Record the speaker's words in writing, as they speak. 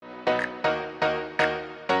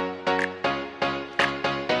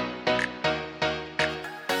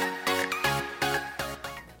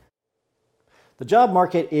The job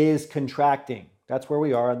market is contracting. That's where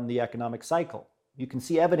we are in the economic cycle. You can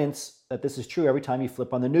see evidence that this is true every time you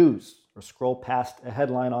flip on the news or scroll past a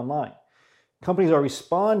headline online. Companies are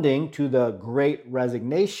responding to the Great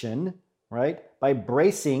Resignation, right, by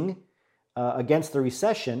bracing against the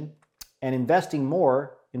recession and investing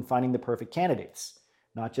more in finding the perfect candidates.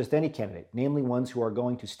 Not just any candidate, namely ones who are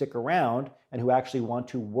going to stick around and who actually want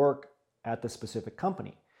to work at the specific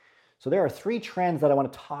company. So there are 3 trends that I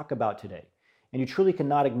want to talk about today. And you truly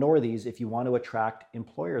cannot ignore these if you want to attract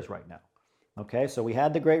employers right now. Okay, so we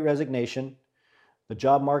had the Great Resignation. The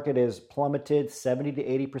job market is plummeted 70 to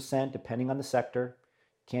 80% depending on the sector.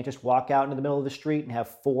 You can't just walk out into the middle of the street and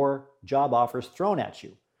have 4 job offers thrown at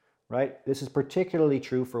you, right? This is particularly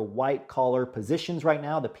true for white collar positions right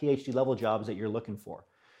now, the PhD level jobs that you're looking for.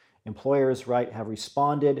 Employers, right, have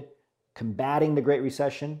responded, combating the Great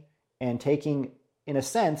Recession and taking, in a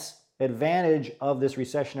sense, advantage of this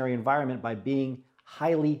recessionary environment by being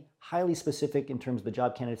highly specific in terms of the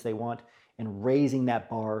job candidates they want and raising that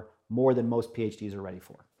bar more than most PhDs are ready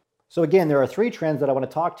for. So again, there are 3 trends that I want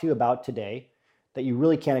to talk to you about today that you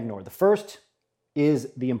really can't ignore. The first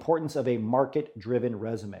is the importance of a market-driven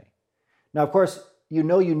resume. Now, of course, you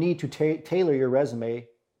know you need to tailor your resume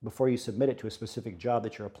before you submit it to a specific job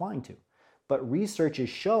that you're applying to. But research is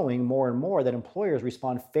showing more and more that employers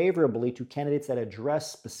respond favorably to candidates that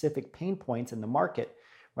address specific pain points in the market,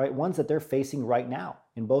 right? Ones that they're facing right now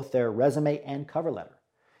in both their resume and cover letter.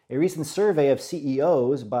 A recent survey of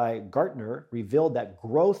CEOs by Gartner revealed that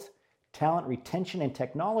growth, talent retention, and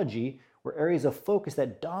technology were areas of focus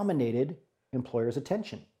that dominated employers'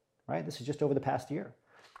 attention, right? This is just over the past year.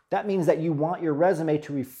 That means that you want your resume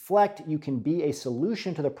to reflect you can be a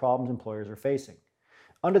solution to the problems employers are facing.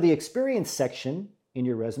 Under the experience section in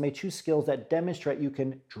your resume, choose skills that demonstrate you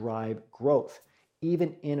can drive growth,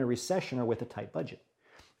 even in a recession or with a tight budget.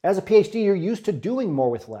 As a PhD, you're used to doing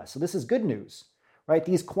more with less, so this is good news, right?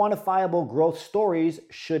 These quantifiable growth stories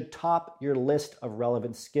should top your list of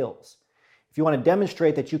relevant skills. If you want to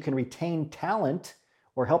demonstrate that you can retain talent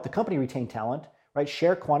or help the company retain talent, right,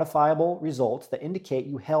 share quantifiable results that indicate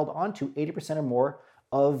you held on to 80% or more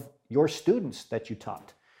of your students that you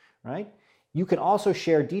taught, right? You can also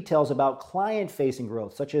share details about client-facing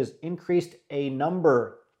growth, such as increased a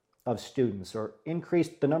number of students or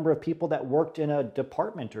increased the number of people that worked in a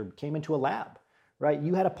department or came into a lab, right?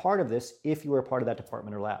 You had a part of this if you were a part of that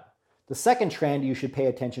department or lab. The second trend you should pay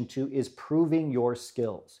attention to is proving your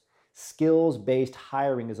skills. Skills-based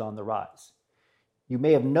hiring is on the rise. You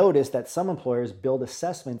may have noticed that some employers build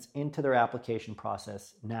assessments into their application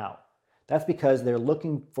process now. That's because they're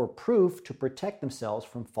looking for proof to protect themselves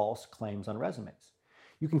from false claims on resumes.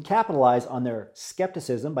 You can capitalize on their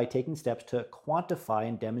skepticism by taking steps to quantify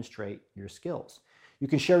and demonstrate your skills. You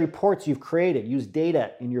can share reports you've created, use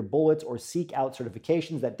data in your bullets, or seek out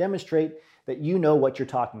certifications that demonstrate that you know what you're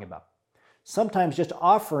talking about. Sometimes just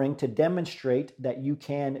offering to demonstrate that you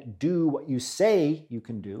can do what you say you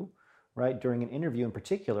can do, right, during an interview in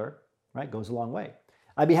particular, right, goes a long way.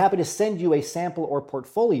 I'd be happy to send you a sample or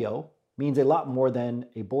portfolio. Means a lot more than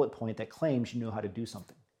a bullet point that claims you know how to do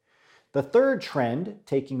something. The third trend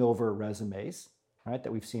taking over resumes, right,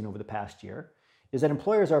 that we've seen over the past year is that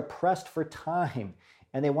employers are pressed for time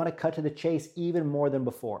and they want to cut to the chase even more than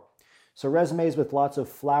before. So resumes with lots of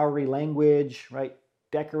flowery language, right,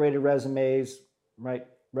 decorated resumes, right,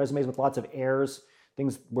 resumes with lots of errors,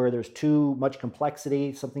 things where there's too much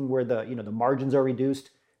complexity, something where the margins are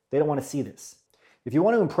reduced. They don't want to see this. If you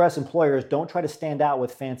want to impress employers, don't try to stand out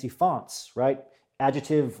with fancy fonts, right?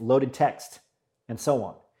 Adjective-loaded text, and so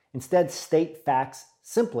on. Instead, state facts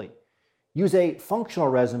simply. Use a functional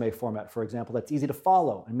resume format, for example, that's easy to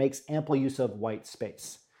follow and makes ample use of white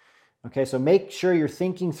space. Okay, so make sure you're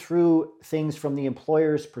thinking through things from the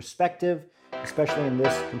employer's perspective, especially in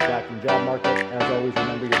this contracting job market. As always,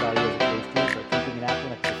 remember your value as a PhD, so thinking and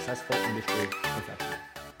acting like a successful industry professional.